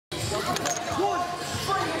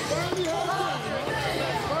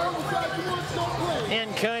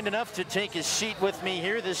And kind enough to take his seat with me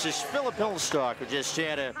here, this is Phillip Hillstock, who just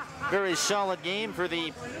had a very solid game for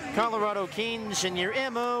the Colorado Kings. And your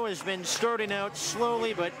MO has been starting out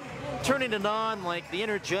slowly, but turning it on like the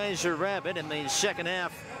Energizer Rabbit in the second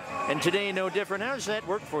half. And today, no different. How's that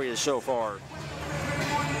work for you so far?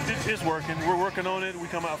 It's working. We're working on it. We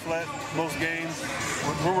come out flat most games.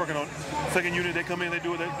 We're working on it. Second unit, they come in, they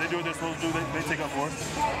do what they're supposed to do. They take up for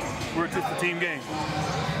us. We're just a team game.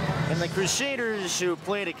 And the Crusaders, who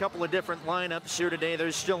played a couple of different lineups here today,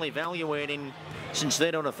 they're still evaluating since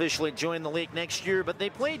they don't officially join the league next year, but they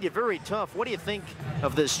played you very tough. What do you think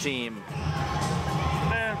of this team?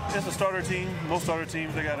 Man, it's a starter team. Most starter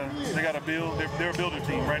teams, they gotta build. They're a builder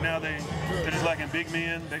team. Right now, they're just lacking big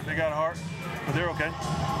men. They got heart, but they're okay.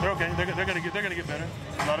 They're okay. They're gonna get better.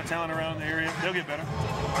 A lot of talent around the area. They'll get better.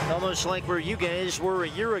 Almost like where you guys were a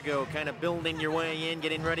year ago, kind of building your way in,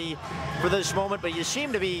 getting ready for this moment. But you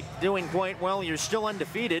seem to be doing quite well. You're still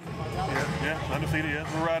undefeated. Yeah, undefeated.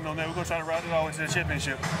 Yeah, we're riding on that. We're gonna try to ride it always to the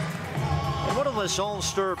championship. And what will this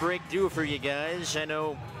All-Star break do for you guys? I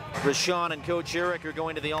know Rashawn and Coach Eric are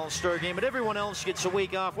going to the All-Star game, but everyone else gets a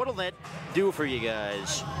week off. What will that do for you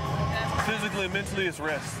guys? Physically and mentally, it's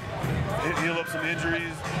rest. Heal up some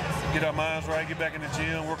injuries, get our minds right, get back in the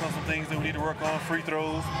gym, work on some things that we need to work on, free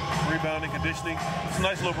throws, rebounding, conditioning. It's a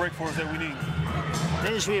nice little break for us that we need.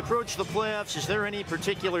 As we approach the playoffs, is there any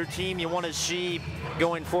particular team you want to see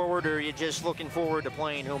going forward, or are you just looking forward to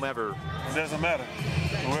playing whomever? It doesn't matter.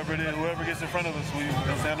 Whoever it is, whoever gets in front of us, we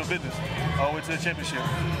handle business all the way to the championship.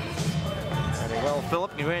 Well,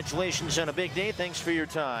 Phillip, congratulations on a big day. Thanks for your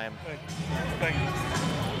time. Thank you.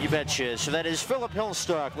 You betcha. So that is Phillip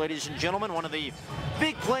Hillstock, ladies and gentlemen, one of the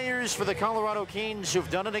big players for the Colorado Kings who've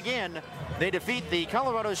done it again. They defeat the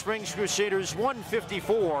Colorado Springs Crusaders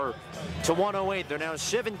 154-108. They're now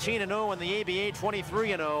 17-0 in the ABA,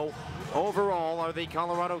 23-0 overall are the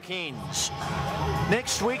Colorado Kings.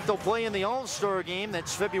 Next week, they'll play in the All-Star game.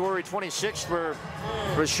 That's February 26th, where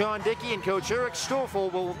Rashawn Dickey and Coach Eric Stoffel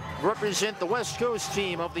will represent the West Coast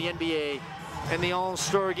team of the NBA in the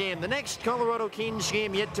All-Star game. The next Colorado Kings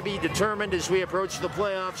game yet to be determined as we approach the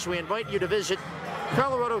playoffs. We invite you to visit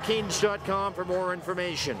ColoradoKings.com for more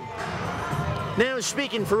information. Now,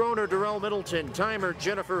 speaking for owner Darrell Middleton, timer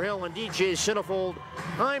Jennifer Hill, and DJ Cinefold,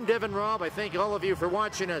 I'm Devin Robb. I thank all of you for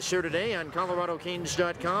watching us here today on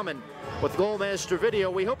ColoradoKings.com and with Goldmaster Video.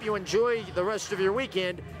 We hope you enjoy the rest of your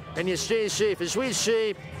weekend and you stay safe. As we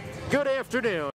say, good afternoon.